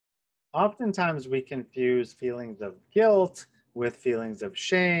Oftentimes we confuse feelings of guilt with feelings of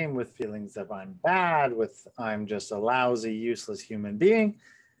shame, with feelings of I'm bad, with I'm just a lousy, useless human being.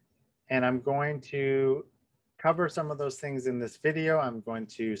 And I'm going to cover some of those things in this video. I'm going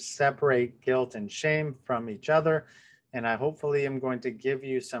to separate guilt and shame from each other. And I hopefully am going to give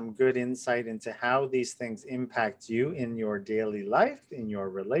you some good insight into how these things impact you in your daily life, in your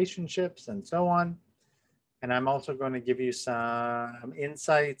relationships, and so on. And I'm also going to give you some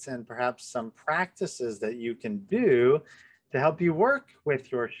insights and perhaps some practices that you can do to help you work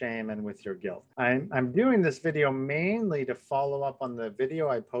with your shame and with your guilt. I'm doing this video mainly to follow up on the video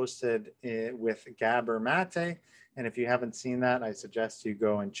I posted with Gabor Mate. And if you haven't seen that, I suggest you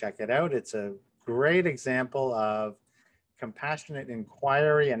go and check it out. It's a great example of compassionate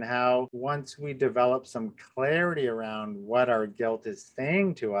inquiry and how once we develop some clarity around what our guilt is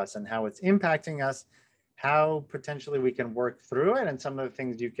saying to us and how it's impacting us, how potentially we can work through it and some of the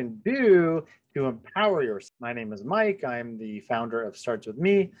things you can do to empower yourself. My name is Mike. I'm the founder of Starts With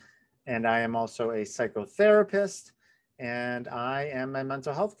Me, and I am also a psychotherapist. And I am a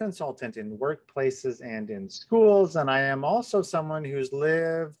mental health consultant in workplaces and in schools. And I am also someone who's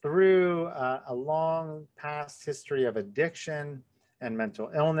lived through a long past history of addiction and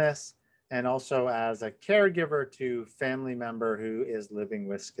mental illness, and also as a caregiver to family member who is living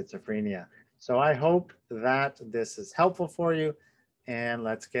with schizophrenia. So I hope that this is helpful for you, and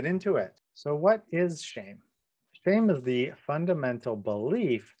let's get into it. So what is shame? Shame is the fundamental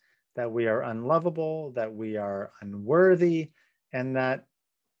belief that we are unlovable, that we are unworthy, and that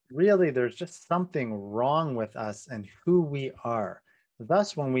really there's just something wrong with us and who we are.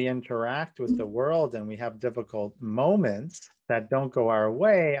 Thus, when we interact with the world and we have difficult moments that don't go our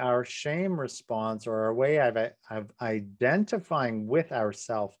way, our shame response or our way of identifying with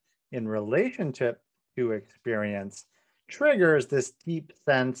ourselves in relationship to experience triggers this deep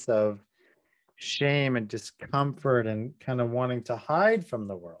sense of shame and discomfort and kind of wanting to hide from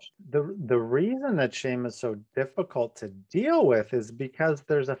the world. The reason that shame is so difficult to deal with is because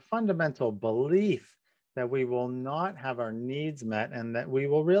there's a fundamental belief that we will not have our needs met and that we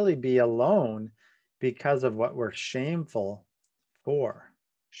will really be alone because of what we're shameful for.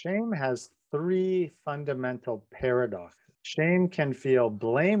 Shame has three fundamental paradoxes. Shame can feel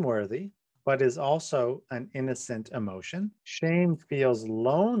blameworthy, but is also an innocent emotion. Shame feels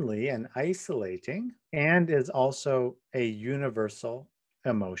lonely and isolating and is also a universal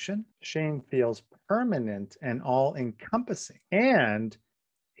emotion. Shame feels permanent and all encompassing. And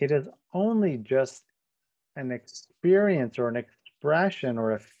it is only just an experience or an expression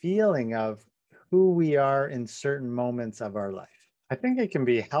or a feeling of who we are in certain moments of our life. I think it can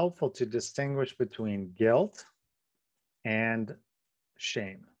be helpful to distinguish between guilt and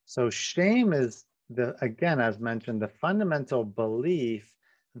shame. So shame is again, as mentioned, the fundamental belief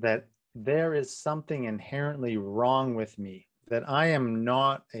that there is something inherently wrong with me, that I am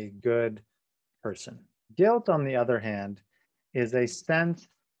not a good person. Guilt, on the other hand, is a sense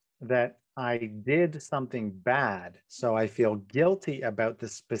that I did something bad. So I feel guilty about the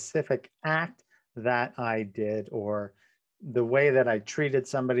specific act that I did, or the way that I treated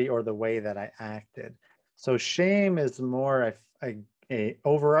somebody, or the way that I acted. So shame is more a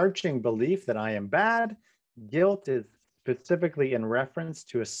overarching belief that I am bad. Guilt is specifically in reference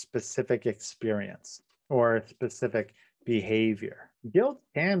to a specific experience or a specific behavior. Guilt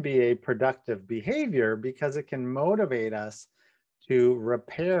can be a productive behavior because it can motivate us to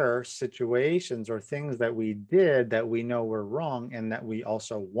repair situations or things that we did that we know were wrong and that we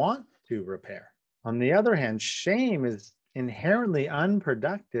also want to repair. On the other hand, shame is inherently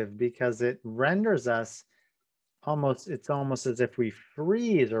unproductive because it renders us it's almost as if we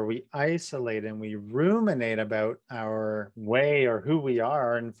freeze or we isolate and we ruminate about our way or who we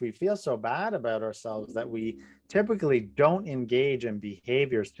are. And if we feel so bad about ourselves that we typically don't engage in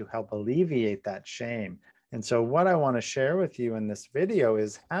behaviors to help alleviate that shame. And so what I want to share with you in this video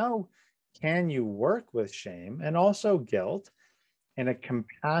is how can you work with shame and also guilt in a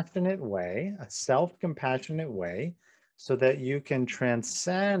compassionate way, a self-compassionate way, so that you can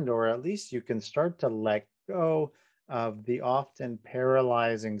transcend, or at least you can start to let go of the often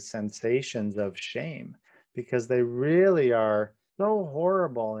paralyzing sensations of shame, because they really are so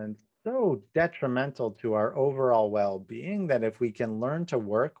horrible and so detrimental to our overall well-being that if we can learn to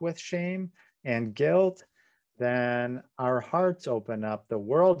work with shame and guilt, then our hearts open up, the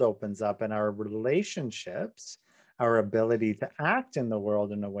world opens up, and our relationships, our ability to act in the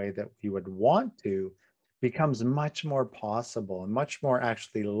world in a way that we would want to, becomes much more possible and much more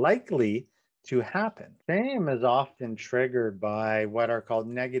actually likely to happen. Shame is often triggered by what are called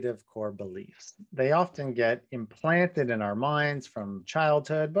negative core beliefs. They often get implanted in our minds from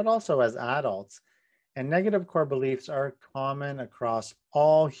childhood, but also as adults. And negative core beliefs are common across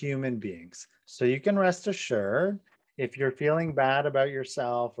all human beings. So you can rest assured if you're feeling bad about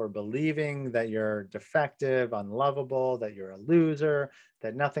yourself or believing that you're defective, unlovable, that you're a loser,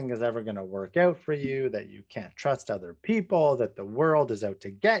 that nothing is ever going to work out for you, that you can't trust other people, that the world is out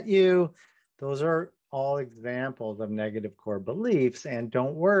to get you, those are all examples of negative core beliefs. And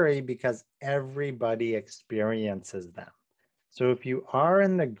don't worry, because everybody experiences them. So if you are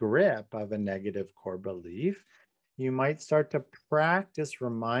in the grip of a negative core belief, you might start to practice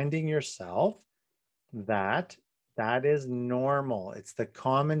reminding yourself that that is normal. It's the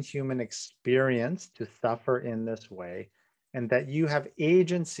common human experience to suffer in this way, and that you have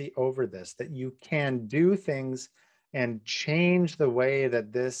agency over this, that you can do things and change the way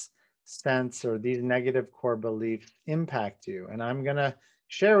that this sense or these negative core beliefs impact you. And I'm going to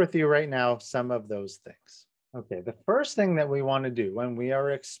share with you right now some of those things. Okay, the first thing that we want to do when we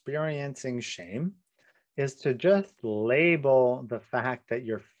are experiencing shame is to just label the fact that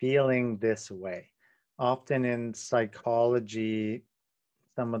you're feeling this way. Often in psychology,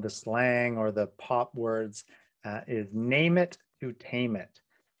 some of the slang or the pop words is name it to tame it.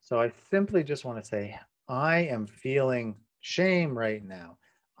 So I simply just want to say, I am feeling shame right now.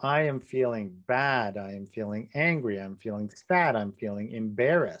 I am feeling bad. I am feeling angry. I'm feeling sad. I'm feeling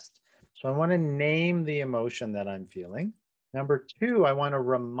embarrassed. So I want to name the emotion that I'm feeling. Number two, I want to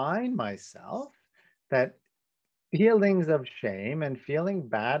remind myself that feelings of shame and feeling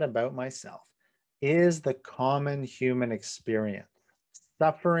bad about myself is the common human experience.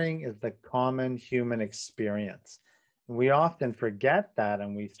 Suffering is the common human experience. We often forget that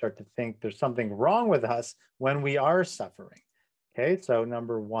and we start to think there's something wrong with us when we are suffering. Okay, so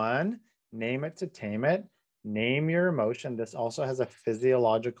number one, name it to tame it. Name your emotion. This also has a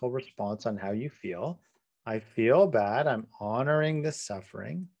physiological response on how you feel. I feel bad. I'm honoring the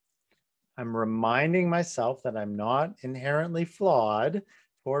suffering. I'm reminding myself that I'm not inherently flawed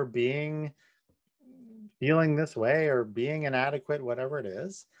for feeling this way or being inadequate, whatever it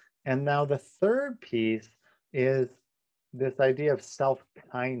is. And now the third piece is this idea of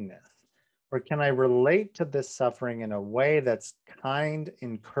self-kindness. Or can I relate to this suffering in a way that's kind,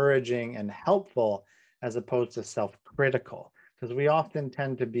 encouraging, and helpful as opposed to self-critical? Because we often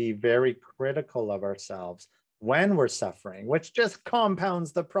tend to be very critical of ourselves when we're suffering, which just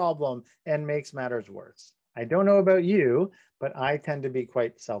compounds the problem and makes matters worse. I don't know about you, but I tend to be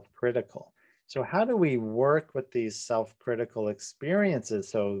quite self-critical. So how do we work with these self-critical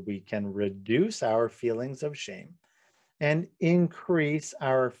experiences so we can reduce our feelings of shame and increase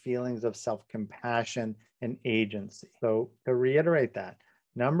our feelings of self-compassion and agency? So to reiterate that,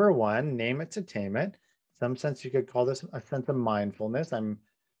 number one, name it to tame it. In some sense, you could call this a sense of mindfulness. I'm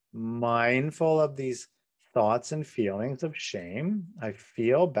mindful of these thoughts and feelings of shame. I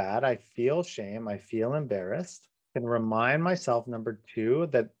feel bad. I feel shame. I feel embarrassed. I can remind myself, number two,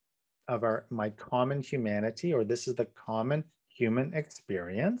 that of my common humanity, or this is the common human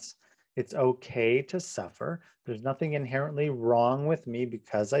experience. It's okay to suffer. There's nothing inherently wrong with me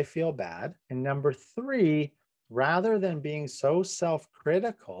because I feel bad. And number three, rather than being so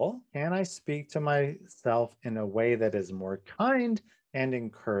self-critical, can I speak to myself in a way that is more kind and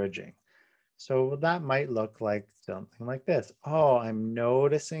encouraging? So that might look like something like this. Oh, I'm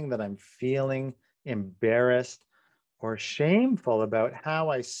noticing that I'm feeling embarrassed or shameful about how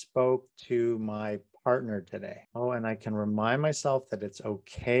I spoke to my partner today. Oh, and I can remind myself that it's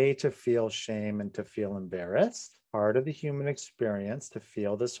okay to feel shame and to feel embarrassed, part of the human experience to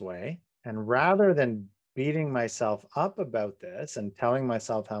feel this way. And rather than beating myself up about this and telling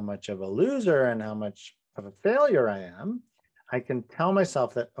myself how much of a loser and how much of a failure I am, I can tell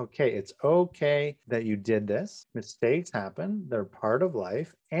myself that, okay, it's okay that you did this. Mistakes happen, they're part of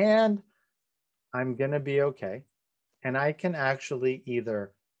life, and I'm going to be okay. And I can actually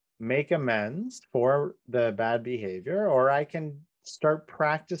either make amends for the bad behavior, or I can start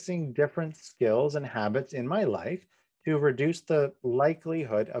practicing different skills and habits in my life to reduce the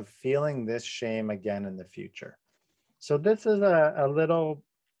likelihood of feeling this shame again in the future. So this is a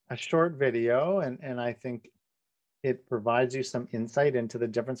short video, and I think it provides you some insight into the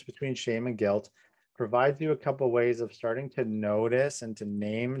difference between shame and guilt, provides you a couple ways of starting to notice and to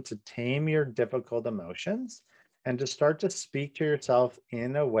name, to tame your difficult emotions, and to start to speak to yourself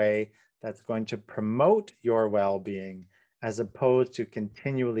in a way that's going to promote your well-being as opposed to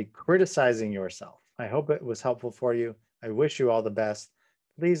continually criticizing yourself. I hope it was helpful for you. I wish you all the best.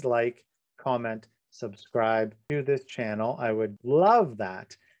 Please like, comment, subscribe to this channel. I would love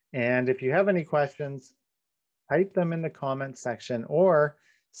that. And if you have any questions, type them in the comments section or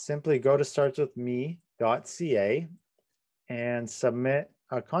simply go to startswithme.ca and submit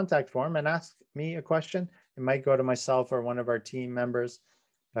a contact form and ask me a question. It might go to myself or one of our team members,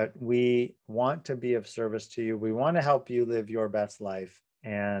 but we want to be of service to you. We want to help you live your best life.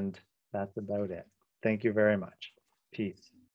 And that's about it. Thank you very much. Peace.